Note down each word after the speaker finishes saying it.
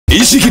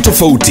Ishi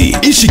kitofauti,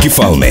 ishi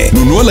kifalme.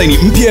 Nunua laini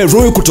mpya ya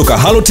Royal kutoka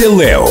Halotel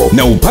leo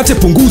na upate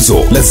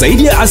punguzo la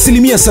zaidi ya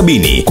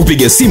 70%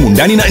 kupiga simu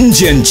ndani na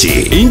nje ya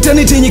nchi.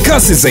 Internet yenye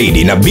kasi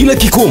zaidi na bila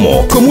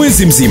kikomo kwa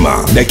mwezi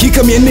mzima.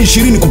 Dakika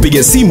 420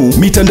 kupiga simu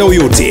mitandao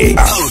yote.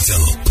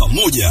 Halotel,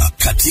 pamoja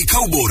katika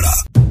ubora.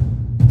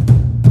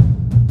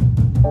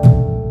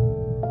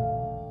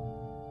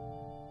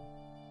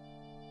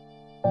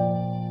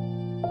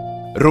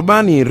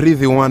 Rubani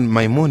Ridhiwan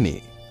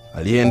Maimuni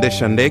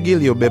aliyeendesha ndege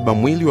iliyobeba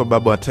mwili wa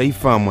baba wa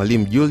taifa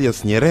Mwalimu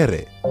Julius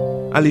Nyerere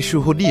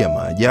alishuhudia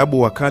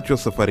maajabu wakati wa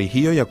safari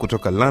hiyo ya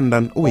kutoka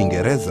London,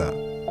 Uingereza.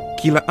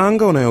 Kila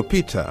anga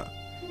unayopita,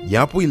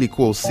 japo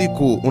ilikuwa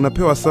usiku,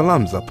 unapewa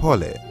salamu za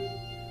pole,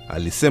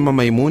 alisema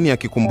Maimuni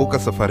akikumbuka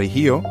safari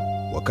hiyo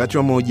wakati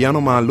wa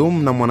mahojiano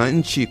maalum na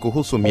Mwananchi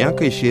kuhusu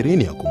miaka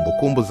 20 ya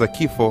kumbukumbu za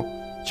kifo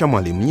cha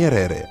Mwalimu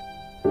Nyerere.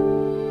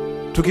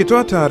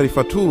 Tukitoa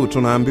taarifa tu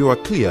tunaambiwa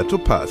clear to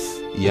pass,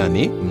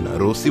 yani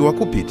mnaruhusiwa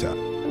kupita.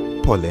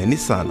 Poleni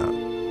sana.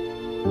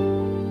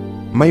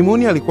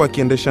 Maimuni alikuwa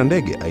akiendesha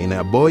ndege aina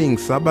ya Boeing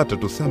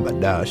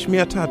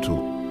 737-300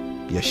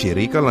 ya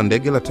shirika la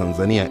ndege la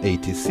Tanzania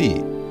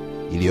ATC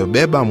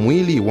iliyobeba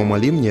mwili wa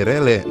Mwalimu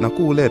Nyerere na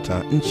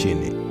kuuleta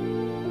nchini.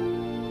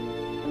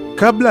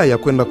 Kabla ya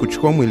kwenda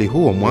kuchukua mwili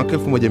huo mwaka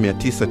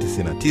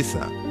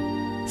 1999,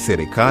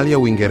 serikali ya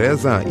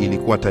Uingereza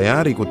ilikuwa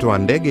tayari kutoa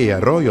ndege ya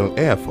Royal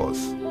Air Force.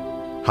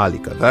 Hali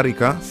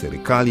kadhalika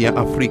serikali ya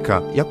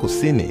Afrika ya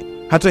Kusini.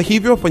 Hata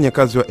hivyo,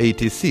 wafanyakazi wa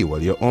ATC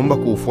walioomba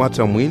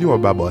kuufuata mwili wa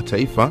baba wa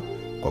taifa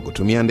kwa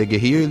kutumia ndege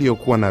hiyo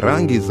iliyokuwa na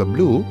rangi za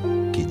bluu,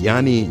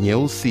 kijani,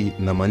 nyeusi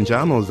na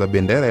manjano za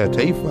bendera ya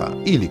taifa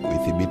ili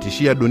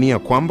kuithibitishia dunia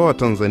kwamba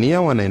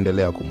Watanzania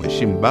wanaendelea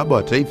kumheshimu baba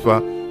wa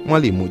taifa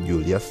Mwalimu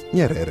Julius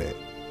Nyerere.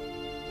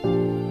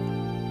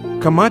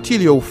 Kamati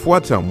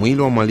iliyoufuata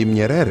mwili wa Mwalimu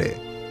Nyerere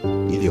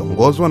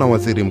iliongozwa na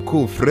Waziri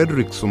Mkuu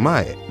Frederick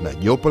Sumaye na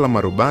jopo la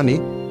marubani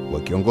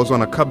wakiongozwa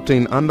na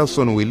Captain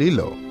Anderson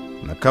Wililo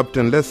na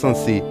Captain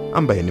Lesansi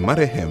ambaye ni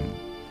marehemu.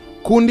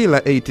 Kundi la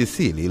ATC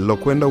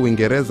lililokwenda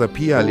Uingereza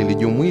pia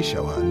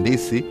lilijumuisha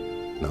wahandisi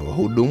na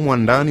wahudumu wa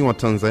ndani wa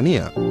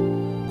Tanzania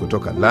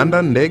kutoka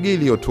London, ndege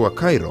iliyotua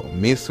Cairo,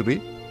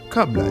 Misri,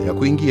 kabla ya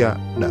kuingia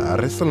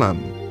Dar es Salaam.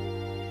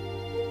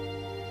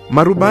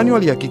 Marubani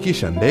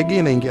walihakikisha ndege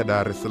inaingia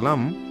Dar es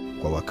Salaam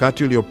kwa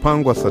wakati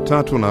uliopangwa saa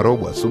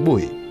 3:15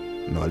 asubuhi,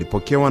 na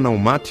walipokewa na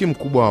umati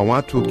mkubwa wa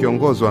watu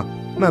ukiongozwa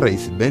na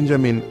Rais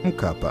Benjamin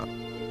Mkapa.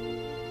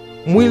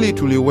 Mwili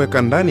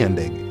tuliuweka ndani ya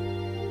ndege.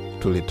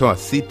 Tulitoa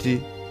siti,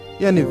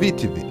 yani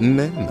viti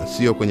 4, na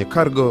sio kwenye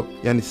cargo,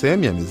 yani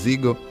sehemu ya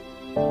mizigo,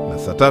 na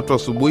saa 3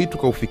 asubuhi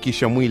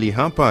tukaufikisha mwili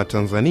hapa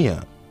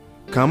Tanzania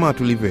kama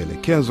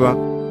tulivyoelekezwa.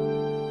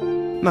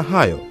 Na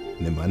hayo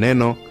ni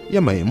maneno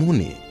ya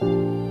Maimuni.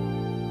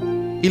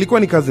 Ilikuwa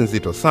ni kazi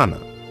nzito sana,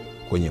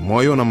 kwenye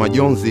moyo na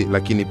majonzi,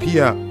 lakini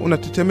pia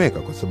unatetemeka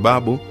kwa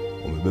sababu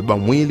umebeba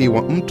mwili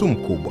wa mtu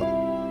mkubwa,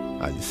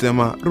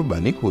 alisema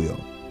rubani huyo.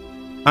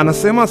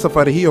 Anasema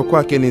safari hiyo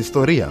kwake ni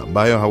historia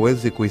ambayo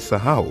hawezi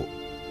kuisahau,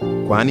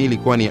 kwani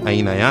ilikuwa ni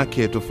aina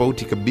yake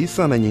tofauti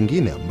kabisa na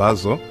nyingine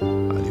ambazo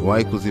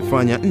aliwahi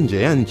kuzifanya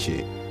nje ya nchi.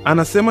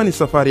 Anasema ni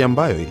safari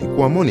ambayo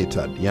ilikuwa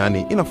monitored,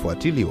 yani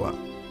inafuatiliwa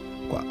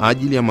kwa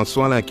ajili ya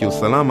masuala ya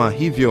kiusalama,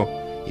 hivyo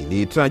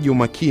ilihitaji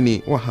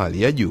umakini wa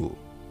hali ya juu.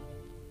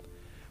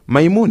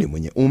 Maimuni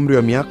mwenye umri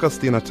wa miaka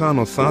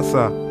 65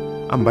 sasa,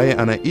 ambaye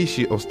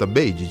anaishi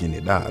Oysterbay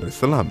jijini Dar es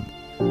Salaam,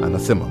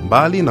 anasema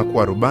mbali na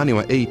kuwa rubani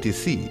wa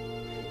ATC,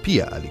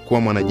 pia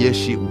alikuwa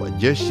mwanajeshi wa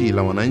jeshi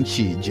la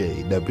wananchi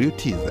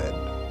JWTZ.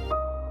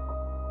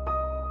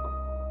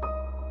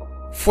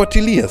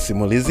 Fuatilia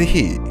simulizi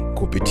hii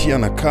kupitia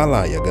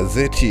nakala ya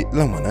gazeti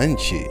la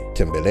Mwananchi.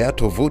 Tembelea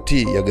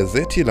tovuti ya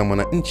gazeti la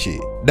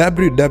Mwananchi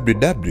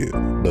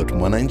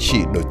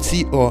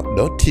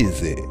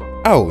www.mwananchi.co.tz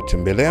au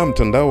tembelea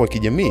mtandao wa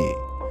kijamii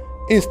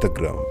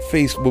Instagram,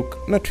 Facebook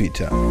na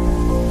Twitter.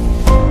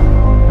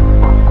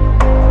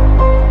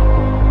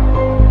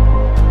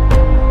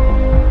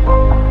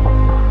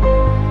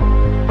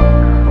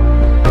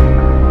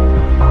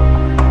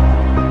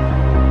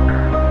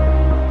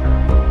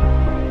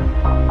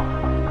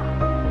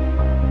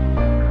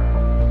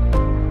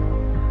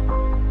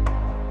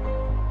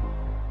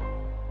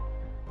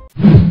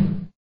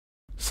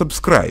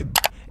 Subscribe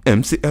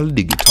MCL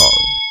Digital.